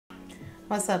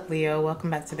What's up, Leo? Welcome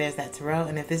back to There's That Tarot.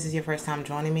 And if this is your first time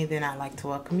joining me, then I'd like to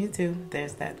welcome you to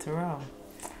There's That Tarot.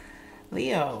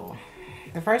 Leo,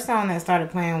 the first song that started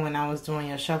playing when I was doing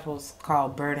your shuffles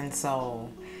called Burdened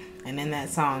Soul. And in that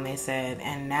song they said,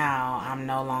 and now I'm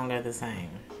no longer the same.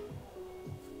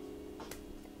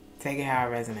 Take it how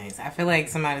it resonates. I feel like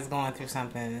somebody's going through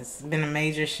something. It's been a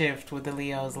major shift with the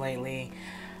Leos lately.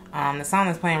 The song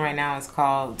that's playing right now is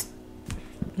called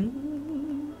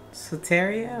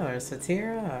Satira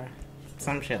or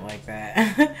some shit like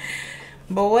that.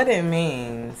 But what it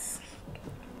means: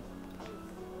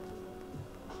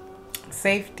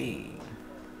 safety,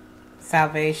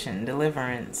 salvation,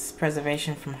 deliverance,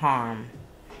 preservation from harm.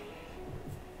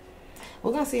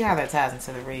 We're going to see how that ties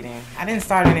into the reading. I didn't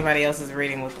start anybody else's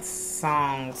reading with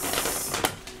songs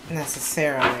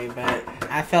necessarily, but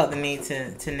I felt the need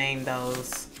to name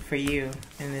those for you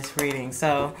in this reading.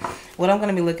 So what I'm going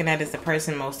to be looking at is the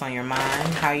person most on your mind,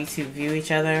 how you two view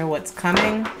each other, what's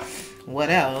coming, what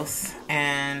else,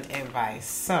 and advice.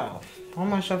 So I'm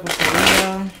going to shuffle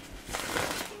for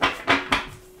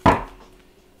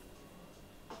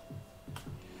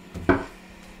Leo.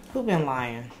 Who been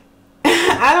lying?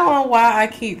 I don't know why I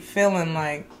keep feeling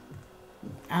like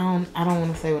I don't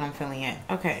want to say what I'm feeling yet.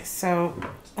 Okay, so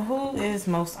who is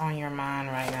most on your mind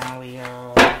right now,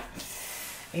 Leo?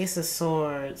 Ace of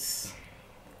Swords.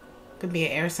 Could be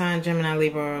an air sign, Gemini,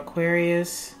 Libra, or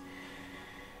Aquarius.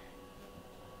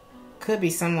 Could be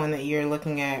someone that you're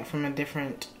looking at from a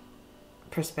different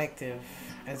perspective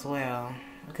as well.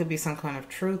 It could be some kind of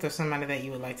truth or somebody that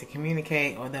you would like to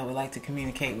communicate or that would like to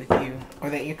communicate with you or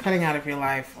that you're cutting out of your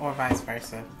life or vice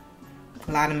versa.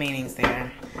 A lot of meanings there.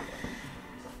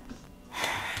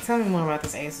 Tell me more about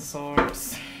this Ace of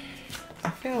Swords. I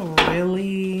feel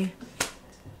really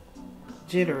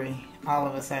jittery all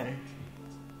of a sudden.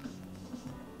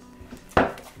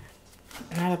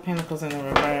 Knight of Pentacles in the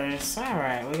reverse.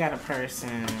 Alright, we got a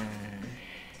person.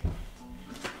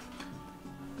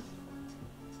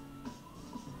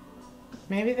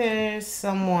 Maybe there's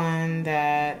someone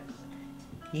that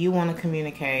you want to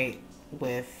communicate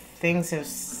with. Things have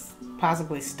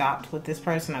possibly stopped with this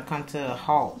person or come to a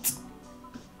halt.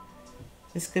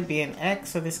 This could be an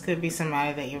ex or this could be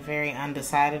somebody that you're very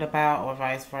undecided about or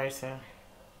vice versa.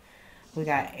 We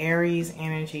got Aries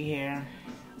energy here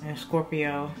and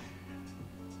Scorpio.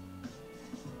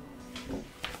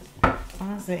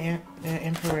 Why's the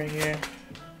Emperor here?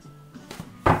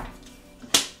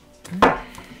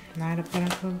 Knight of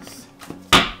Pentacles.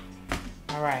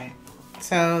 Alright.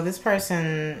 So this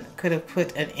person could have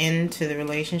put an end to the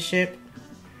relationship,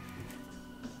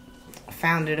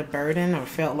 found it a burden, or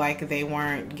felt like they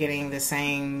weren't getting the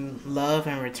same love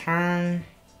in return.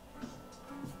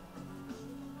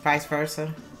 Vice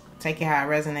versa. Take it how it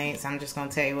resonates. I'm just going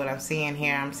to tell you what I'm seeing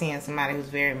here. I'm seeing somebody who's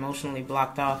very emotionally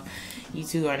blocked off. You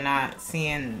two are not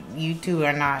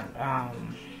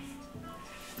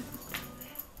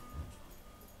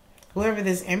whoever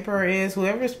this Emperor is,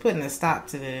 whoever's putting a stop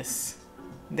to this,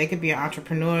 they could be an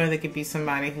entrepreneur. They could be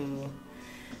somebody who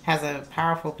has a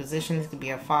powerful position. This could be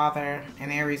a father,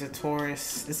 an Aries or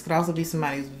Taurus. This could also be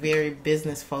somebody who's very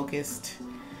business focused.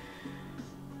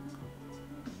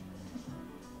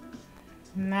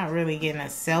 I'm not really getting a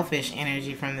selfish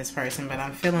energy from this person, but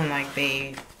I'm feeling like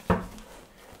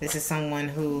this is someone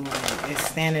who is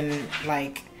standing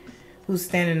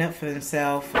up for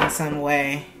themselves in some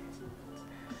way.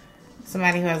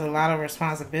 Somebody who has a lot of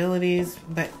responsibilities,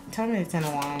 but tell me the Ten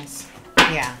of Wands.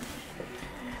 Yeah.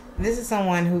 This is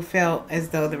someone who felt as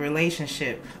though the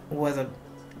relationship was a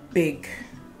big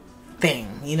thing.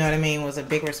 You know what I mean? Was a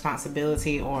big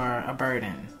responsibility or a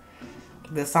burden.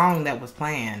 The song that was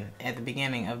playing at the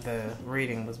beginning of the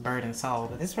reading was Burdened Soul.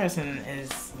 But this person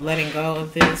is letting go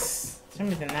of this. Show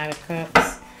me the Knight of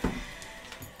Cups.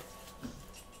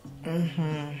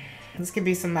 This could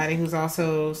be somebody who's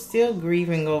also still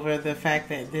grieving over the fact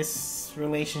that this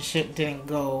relationship didn't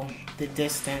go the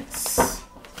distance.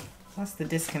 What's the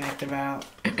disconnect about?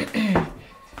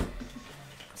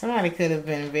 Somebody could have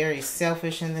been very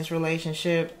selfish in this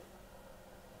relationship.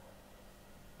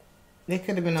 There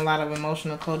could have been a lot of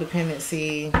emotional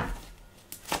codependency.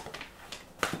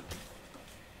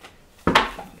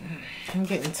 I'm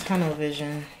getting tunnel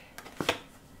vision.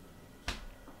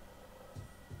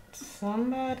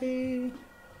 Somebody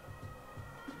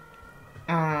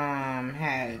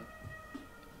I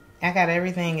got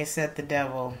everything except the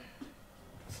devil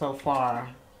so far,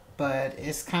 but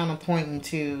it's kind of pointing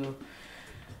to,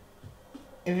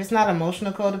 if it's not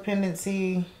emotional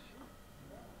codependency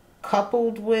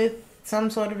coupled with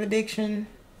some sort of addiction,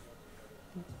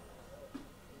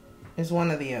 it's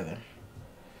one or the other.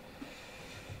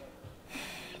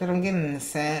 But I'm getting the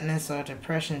sadness or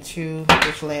depression too,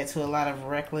 which led to a lot of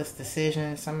reckless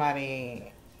decisions.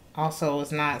 Somebody also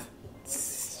was not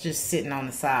just sitting on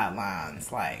the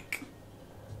sidelines, like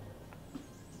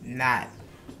not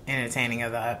entertaining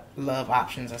other love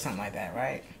options or something like that,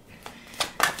 right?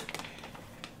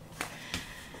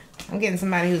 I'm getting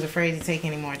somebody who's afraid to take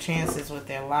any more chances with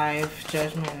their life.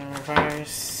 Judgment in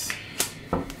reverse.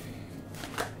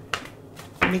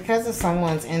 Because of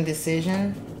someone's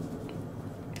indecision,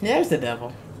 there's the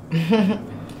devil.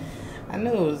 I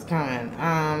knew it was coming.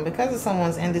 Because of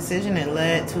someone's indecision, it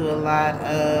led to a lot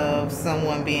of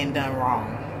someone being done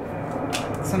wrong.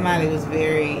 Somebody was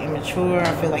very immature.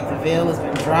 I feel like the veil has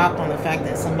been dropped on the fact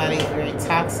that somebody is very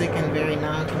toxic and very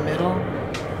non-committal.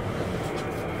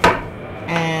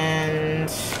 And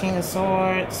King of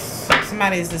Swords.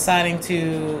 Somebody is deciding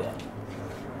to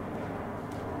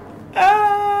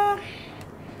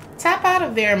tap out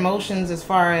of their emotions as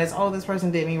far as, oh, this person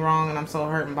did me wrong and I'm so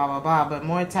hurt and blah, blah, blah. But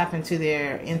more tap into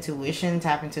their intuition,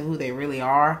 tap into who they really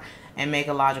are, and make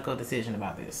a logical decision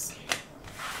about this.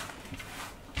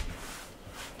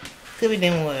 Could be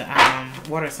dealing with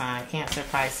water sign, Cancer,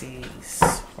 Pisces,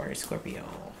 or Scorpio.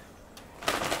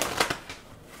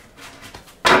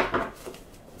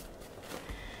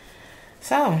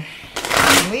 So,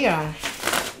 Leo,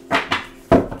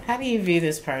 how do you view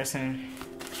this person?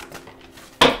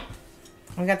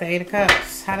 We got the Eight of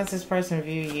Cups. How does this person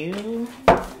view you?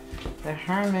 The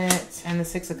Hermit and the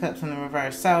Six of Cups in the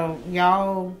reverse. So,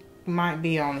 y'all might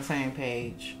be on the same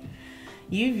page.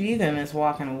 You view them as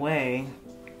walking away,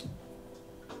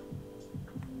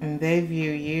 and they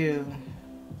view you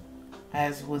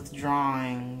as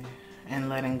withdrawing and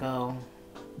letting go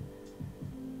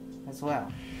as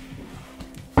well.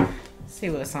 Let's see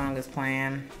what song is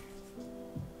playing.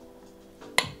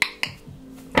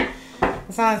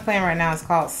 The song that's playing right now is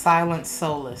called Silent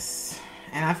Solace.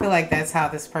 And I feel like that's how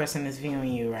this person is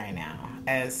viewing you right now,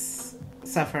 as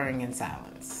suffering in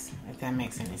silence, if that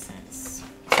makes any sense.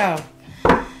 So,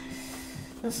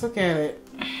 let's look at it.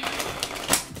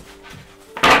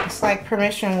 It's like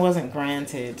permission wasn't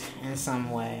granted in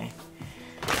some way.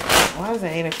 Why is the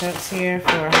Eight of Cups here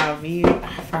for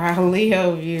how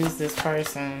Leo views this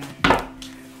person?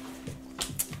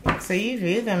 So you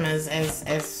view them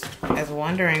as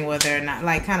wondering whether or not,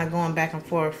 like, kind of going back and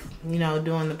forth, you know,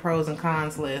 doing the pros and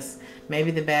cons list.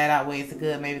 Maybe the bad outweighs the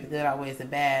good, maybe the good outweighs the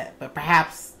bad, but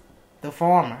perhaps the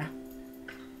former,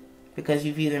 because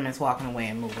you view them as walking away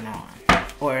and moving on,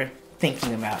 or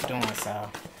thinking about doing so.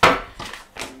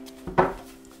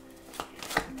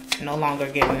 No longer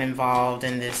getting involved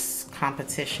in this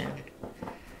competition.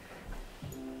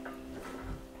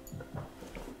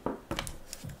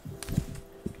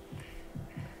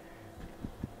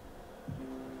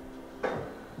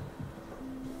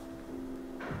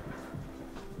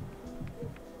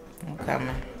 I'm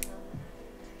coming.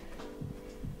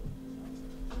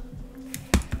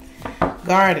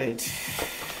 Guarded.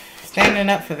 Standing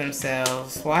up for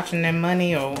themselves. Watching their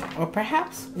money, or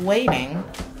perhaps waiting,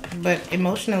 but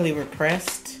emotionally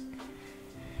repressed.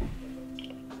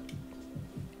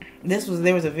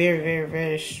 There was a very, very,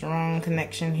 very strong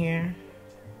connection here.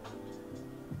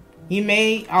 You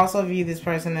may also view this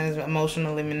person as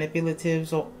emotionally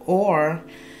manipulative, or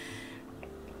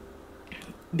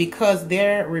because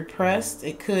they're repressed,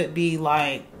 it could be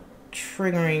like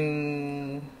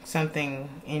triggering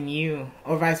something in you,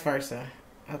 or vice versa.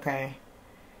 Okay.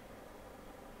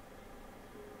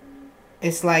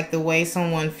 It's like the way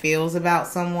someone feels about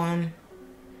someone,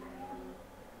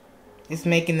 it's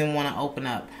making them want to open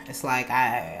up. It's like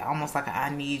almost like I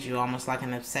need you, almost like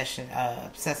an obsessive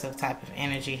type of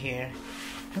energy here.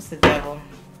 What's the Devil?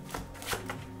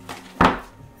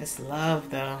 It's love,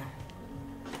 though.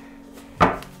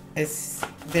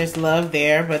 There's love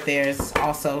there, but there's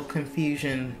also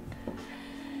confusion.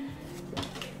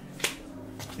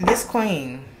 This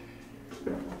Queen.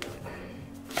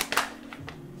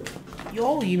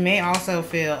 You may also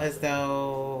feel as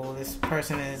though this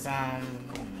person is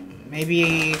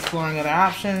maybe exploring other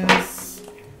options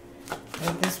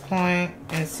at this point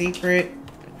in secret.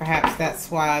 Perhaps that's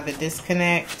why the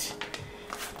disconnect.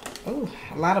 Ooh,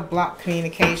 a lot of block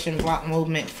communication, block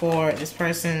movement for this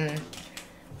person.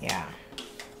 Yeah.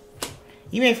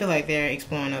 You may feel like they're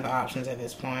exploring other options at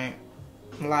this point.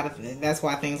 That's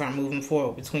why things aren't moving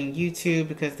forward between you two,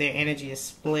 because their energy is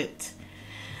split.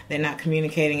 They're not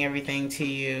communicating everything to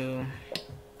you.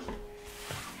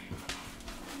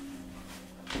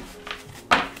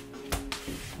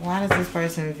 Why does this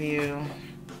person view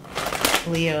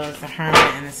Leo as the Hermit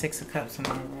and the Six of Cups in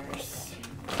the reverse?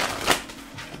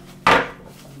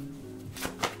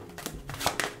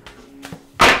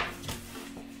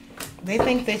 They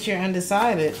think that you're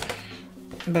undecided,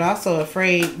 but also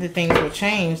afraid that things will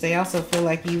change. They also feel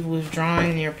like you've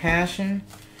withdrawn your passion,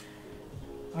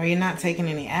 or you're not taking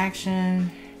any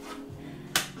action.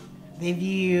 They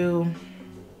view you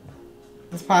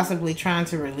as possibly trying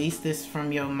to release this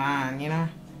from your mind, you know,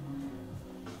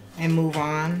 and move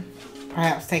on.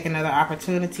 Perhaps take another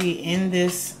opportunity in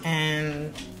this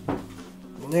and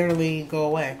literally go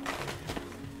away.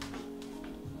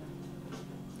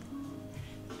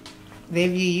 They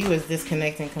view you as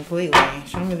disconnecting completely.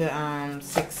 Show me the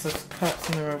 6 of Cups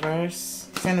in the reverse.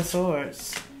 10 of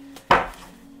Swords.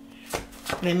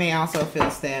 They may also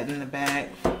feel stabbed in the back.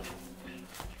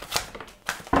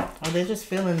 Or they're just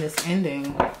feeling this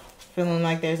ending. Feeling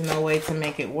like there's no way to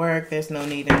make it work. There's no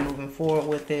need in moving forward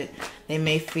with it. They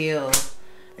may feel,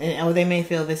 or they may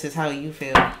feel this is how you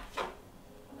feel.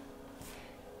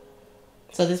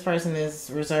 So this person is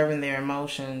reserving their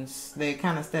emotions. They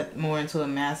kind of step more into a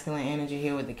masculine energy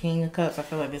here with the King of Cups. I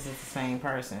feel like this is the same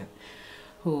person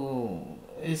who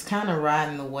is kind of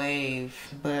riding the wave,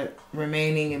 but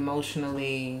remaining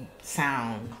emotionally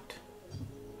sound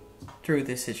through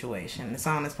this situation. The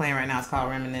song that's playing right now is called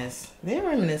Reminisce. They're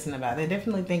reminiscing about it. They're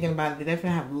definitely thinking about it. They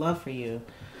definitely have love for you.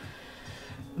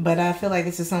 But I feel like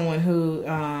this is someone who,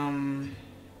 I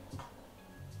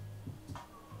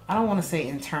don't want to say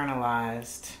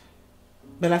internalized,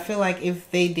 but I feel like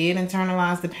if they did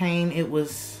internalize the pain, it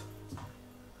was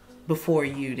before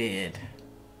you did.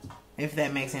 If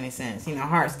that makes any sense. You know,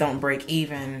 hearts don't break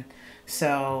even.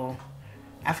 So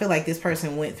I feel like this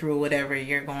person went through whatever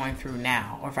you're going through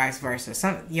now, or vice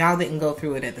versa. Y'all didn't go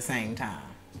through it at the same time.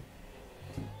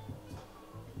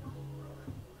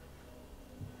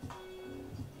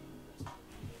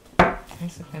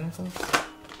 Ace of Pentacles.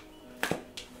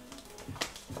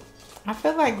 I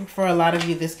feel like for a lot of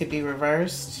you this could be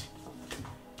reversed,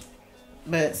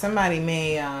 but somebody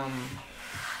may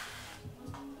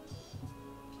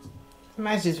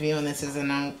somebody's just viewing this as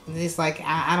it's like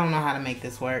I don't know how to make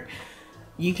this work.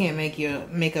 You can't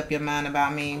make up your mind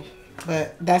about me,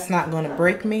 but that's not going to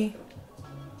break me.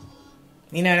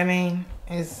 You know what I mean?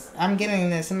 I'm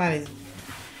getting that somebody's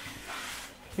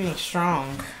being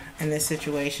strong in this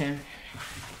situation.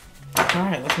 All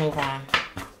right, let's move on.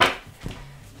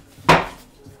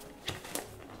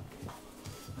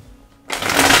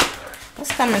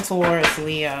 What's coming towards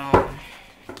Leo?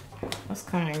 What's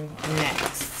coming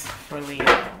next for Leo?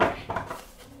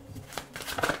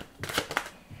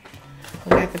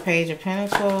 We got the Page of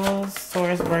Pentacles,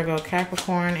 Taurus, Virgo,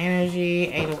 Capricorn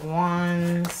energy, 8 of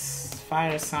Wands,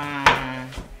 fire sign,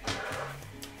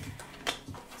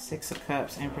 6 of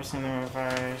Cups, Empress in the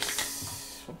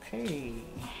reverse. Okay.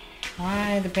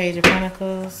 Why the Page of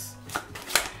Pentacles?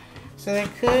 So there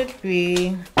could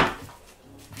be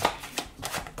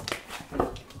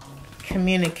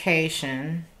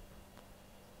communication.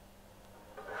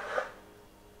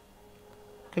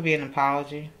 Could be an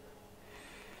apology.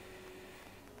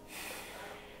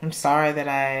 I'm sorry that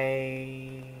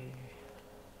I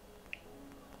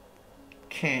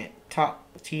can't talk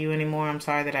to you anymore. I'm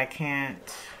sorry that I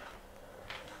can't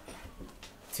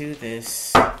do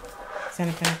this. Ten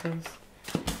of Pentacles.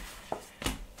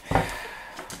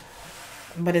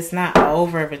 But it's not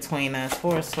over between us.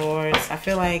 4 of Swords. I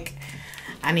feel like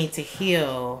I need to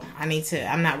heal.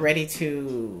 I'm not ready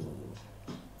to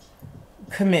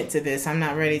commit to this. I'm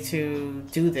not ready to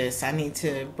do this. I need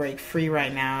to break free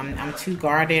right now. I'm too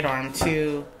guarded, or I'm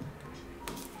too...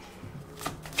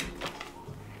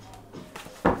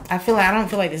 I don't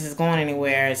feel like this is going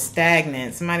anywhere. It's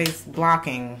stagnant. Somebody's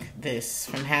blocking this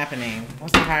from happening.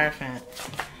 What's the Hierophant?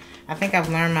 I think I've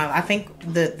learned I think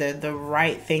the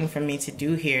right thing for me to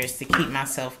do here is to keep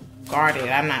myself guarded.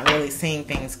 I'm not really seeing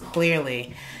things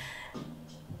clearly.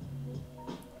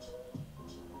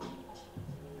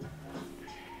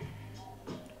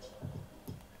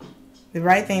 The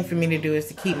right thing for me to do is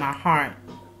to keep my heart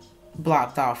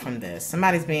blocked off from this.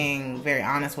 Somebody's being very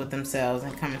honest with themselves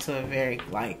and coming to a very,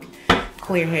 like,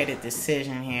 clear-headed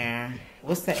decision here.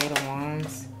 What's the 8 of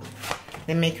Wands?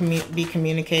 They may be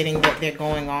communicating that they're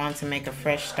going on to make a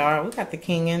fresh start. We got the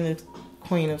King and the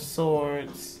Queen of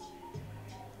Swords.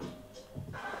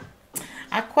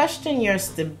 I question your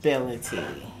stability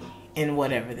in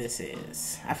whatever this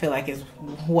is. I feel like it's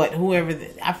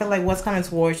I feel like what's coming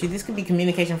towards you, this could be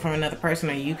communication from another person,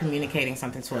 or you communicating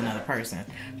something to another person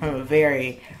from a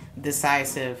very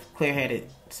decisive, clear-headed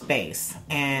space.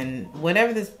 And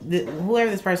whoever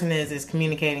this person is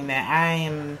communicating that I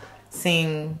am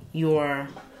seeing your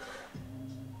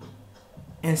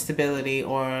instability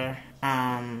or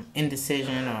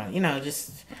indecision, or, you know,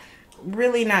 just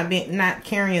really not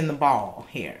carrying the ball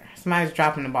here. Somebody's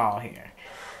dropping the ball here.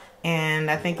 And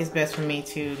I think it's best for me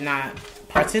to not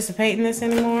participate in this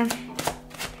anymore.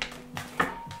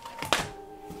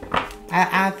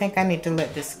 I think I need to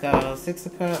let this go. 6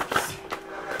 of Cups.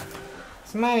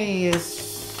 Somebody is...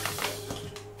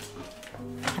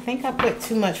 I think I put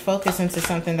too much focus into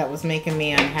something that was making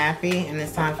me unhappy. And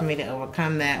it's time for me to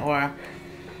overcome that. Or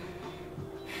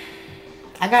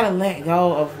I gotta let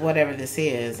go of whatever this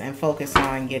is and focus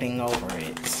on getting over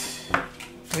it.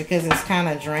 Because it's kind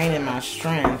of draining my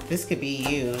strength. This could be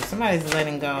you. Somebody's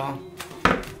letting go.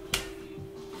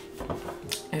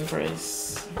 Empress.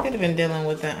 Could have been dealing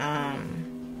with the,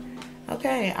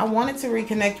 okay, I wanted to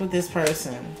reconnect with this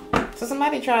person. So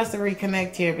somebody tries to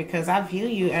reconnect here because I view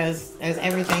you as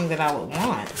everything that I would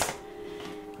want.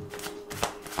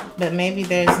 But maybe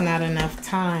there's not enough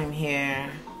time here.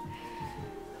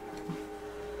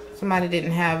 Somebody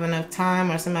didn't have enough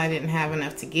time, or somebody didn't have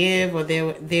enough to give, or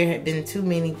there had been too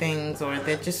many things, or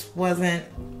there just wasn't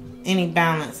any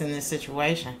balance in this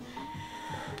situation.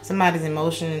 Somebody's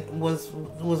emotion was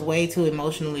way too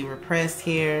emotionally repressed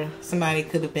here. Somebody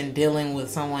could have been dealing with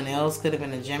someone else. Could have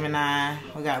been a Gemini.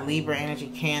 We got Libra energy,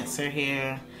 Cancer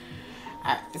here.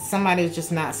 Somebody was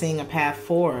just not seeing a path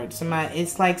forward.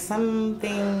 It's like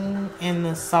something in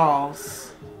the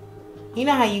sauce. You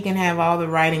know how you can have all the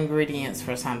right ingredients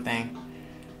for something,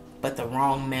 but the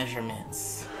wrong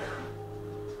measurements.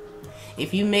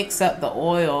 If you mix up the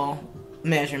oil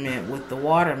measurement with the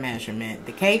water measurement,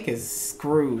 the cake is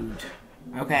screwed.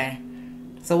 Okay,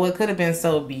 so what could have been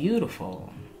so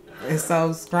beautiful and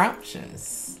so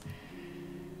scrumptious,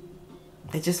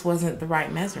 it just wasn't the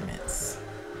right measurements,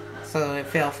 so it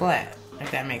fell flat.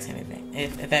 If that makes anything,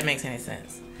 if that makes any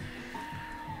sense.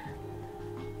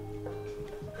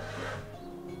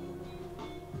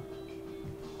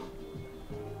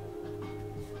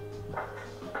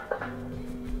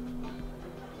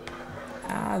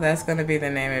 That's going to be the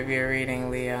name of your reading,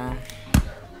 Leo.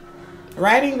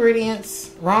 Right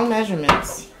ingredients, wrong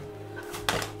measurements.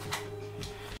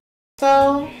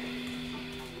 So,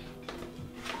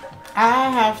 I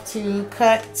have to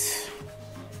cut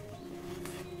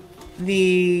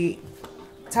the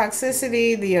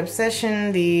toxicity, the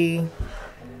obsession, the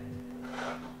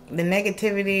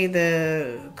negativity,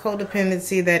 the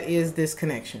codependency that is this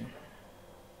connection.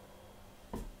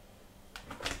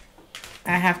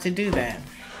 I have to do that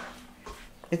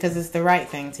because it's the right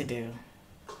thing to do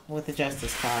with the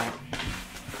Justice card.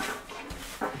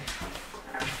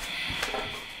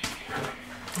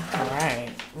 All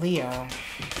right, Leo.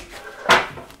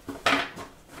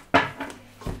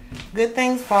 Good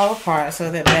things fall apart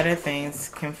so that better things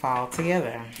can fall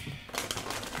together.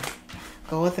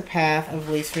 Go with the path of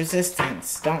least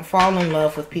resistance. Don't fall in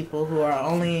love with people who are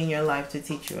only in your life to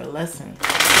teach you a lesson.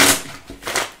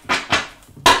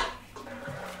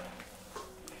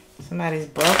 Somebody's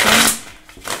broken,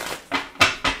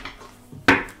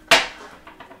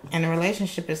 and the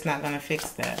relationship is not going to fix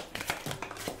that.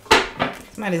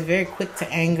 Somebody's very quick to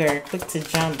anger, quick to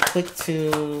jump, quick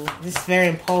to just very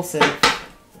impulsive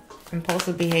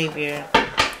behavior.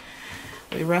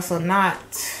 We wrestle not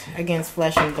against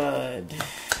flesh and blood,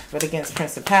 but against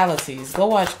principalities. Go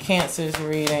watch Cancer's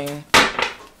reading.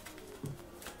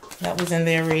 That was in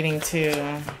their reading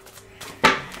too.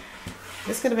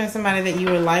 This could have been somebody that you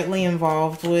were lightly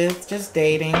involved with, just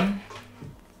dating.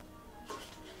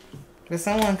 But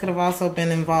someone could have also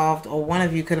been involved, or one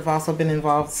of you could have also been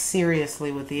involved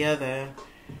seriously with the other.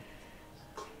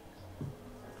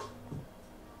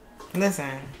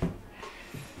 Listen,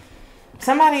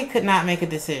 somebody could not make a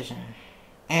decision.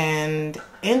 And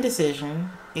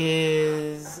indecision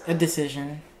is a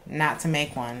decision not to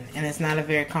make one. And it's not a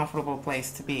very comfortable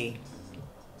place to be.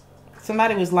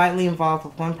 Somebody was lightly involved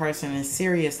with one person and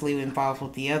seriously involved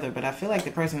with the other. But I feel like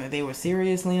the person that they were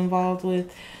seriously involved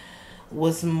with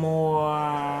was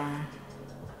more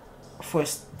for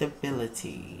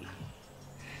stability.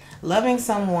 Loving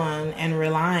someone and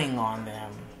relying on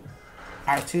them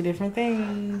are two different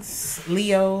things.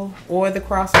 Leo or the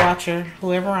cross watcher,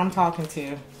 whoever I'm talking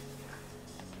to.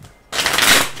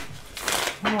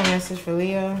 One more message for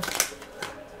Leo.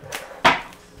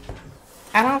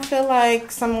 I don't feel like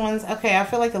someone's... Okay, I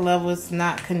feel like the love was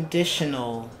not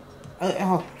conditional.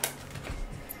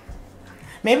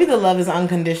 Maybe the love is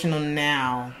unconditional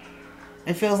now.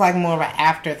 It feels like more of an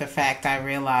after the fact I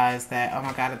realized that, oh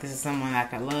my God, this is someone I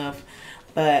could love.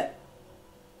 But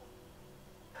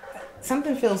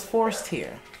something feels forced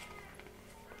here.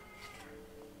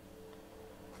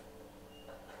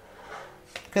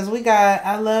 Because we got,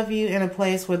 I love you in a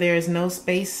place where there is no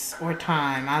space or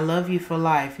time. I love you for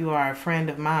life. You are a friend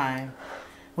of mine.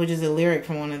 Which is a lyric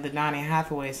from one of the Donny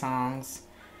Hathaway songs.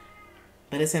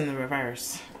 but it's in the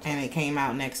reverse. And it came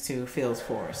out next to feels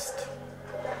forced.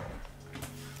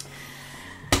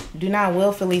 Do not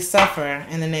willfully suffer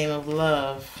in the name of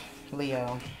love,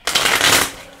 Leo.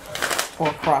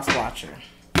 Or cross-watcher.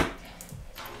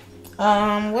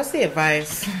 What's the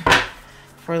advice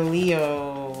for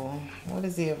Leo? What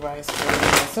is the advice for Leo?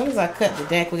 As soon as I cut the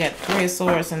deck, we got the Three of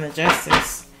Swords and the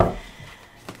Justice.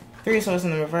 Three of Swords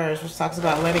in the reverse, which talks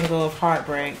about letting go of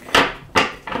heartbreak.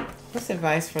 What's the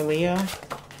advice for Leo?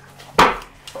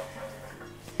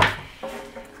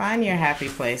 Find your happy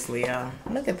place, Leo.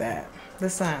 Look at that. The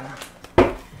sun.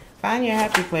 Find your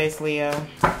happy place, Leo.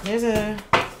 There's a...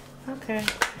 Okay.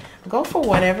 Go for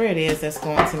whatever it is that's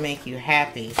going to make you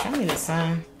happy. Show me the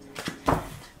sun.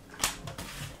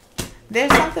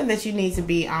 There's something that you need to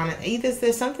be honest. Either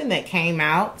there's something that came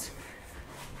out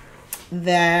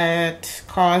that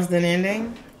caused an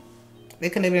ending. It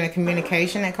could have been a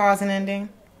communication that caused an ending.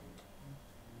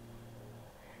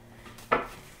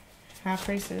 High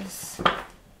Priestess.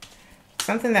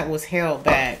 Something that was held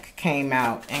back came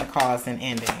out and caused an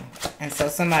ending. And so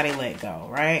somebody let go,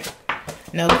 right?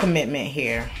 No commitment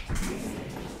here.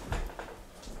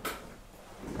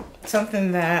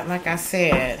 Something that, like I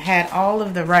said, had all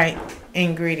of the right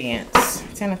ingredients.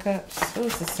 Ten of Cups. Who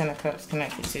is this Ten of Cups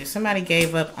connected to? Somebody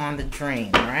gave up on the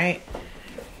dream, right?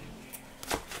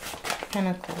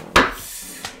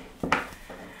 Pentacles.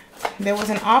 There was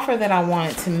an offer that I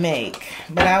wanted to make,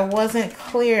 but I wasn't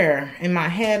clear in my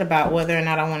head about whether or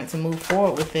not I wanted to move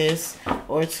forward with this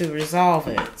or to resolve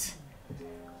it.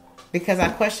 Because I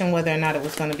questioned whether or not it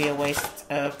was going to be a waste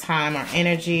of time or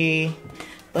energy.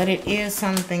 But it is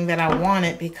something that I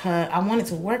wanted because I wanted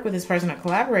to work with this person or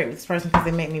collaborate with this person because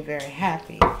they made me very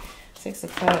happy. Six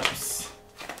of Cups.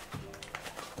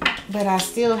 But I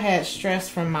still had stress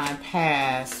from my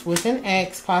past with an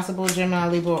ex, possible Gemini,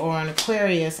 Libra, or an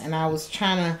Aquarius, and I was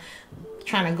trying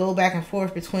to go back and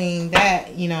forth between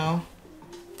that, you know.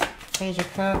 Page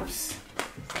of Cups.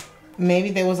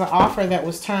 Maybe there was an offer that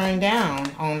was turned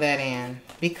down on that end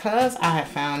because I had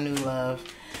found new love.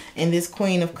 And this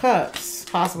Queen of Cups,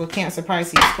 possible Cancer,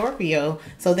 Pisces, Scorpio.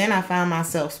 So then I found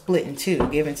myself split in two,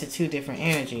 given to two different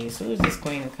energies. Who is this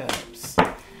Queen of Cups?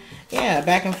 Yeah,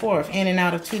 back and forth, in and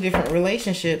out of two different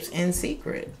relationships in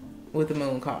secret with the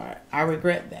Moon card. I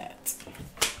regret that.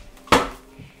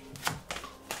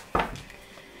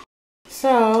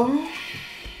 So,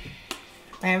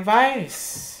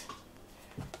 advice,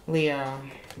 Leo.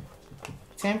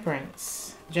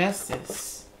 Temperance,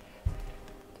 Justice.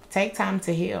 Take time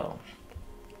to heal.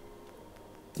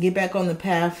 Get back on the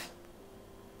path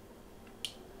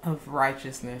of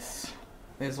righteousness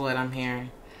is what I'm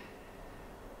hearing.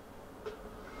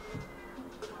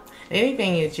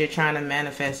 Anything that you're trying to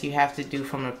manifest, you have to do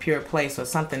from a pure place, or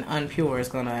something unpure is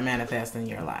going to manifest in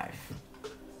your life.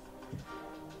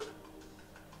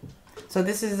 So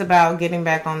this is about getting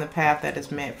back on the path that is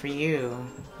meant for you.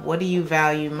 What do you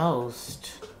value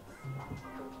most?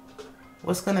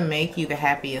 What's going to make you the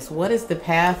happiest? What is the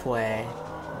pathway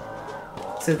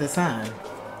to the sun?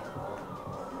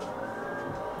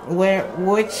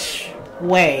 Which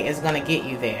way is going to get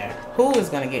you there? Who is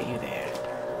going to get you there?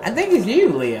 I think it's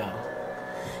you, Leo.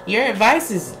 Your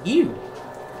advice is you.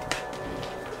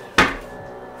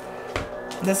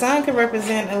 The sun could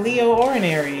represent a Leo or an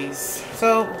Aries.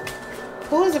 So,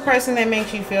 who is the person that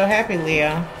makes you feel happy,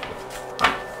 Leo?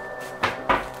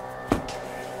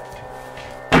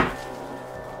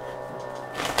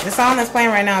 The song that's playing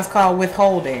right now is called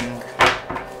Withholding.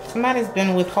 Somebody's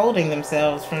been withholding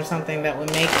themselves from something that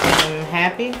would make them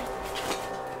happy.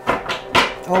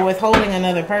 Or withholding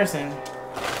another person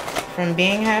from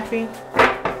being happy.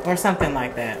 Or something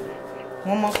like that.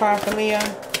 One more card for Leo.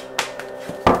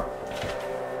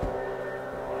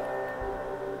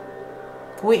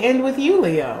 We end with you,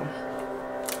 Leo.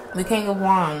 The King of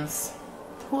Wands.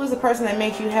 Who is the person that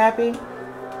makes you happy?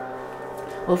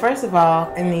 Well, first of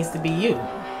all, it needs to be you.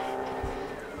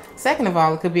 Second of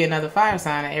all, it could be another fire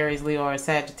sign, an Aries, Leo, or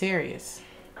Sagittarius.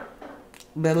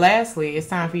 But lastly, it's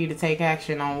time for you to take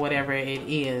action on whatever it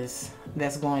is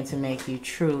that's going to make you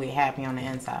truly happy on the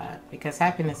inside. Because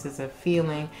happiness is a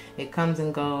feeling. It comes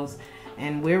and goes.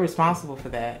 And we're responsible for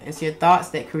that. It's your thoughts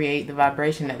that create the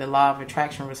vibration that the law of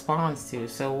attraction responds to.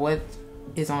 So what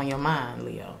is on your mind,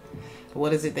 Leo?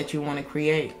 What is it that you want to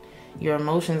create? Your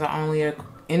emotions are only an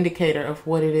indicator of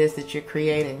what it is that you're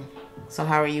creating. So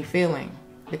how are you feeling?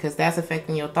 Because that's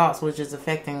affecting your thoughts, which is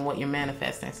affecting what you're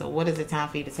manifesting. So what is it time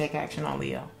for you to take action on,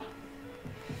 Leo?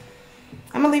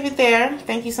 I'm going to leave it there.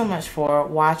 Thank you so much for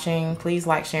watching. Please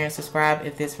like, share, and subscribe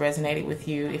if this resonated with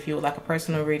you. If you would like a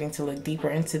personal reading to look deeper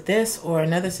into this or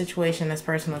another situation that's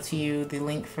personal to you, the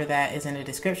link for that is in the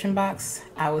description box.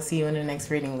 I will see you in the next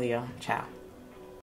reading, Leo. Ciao.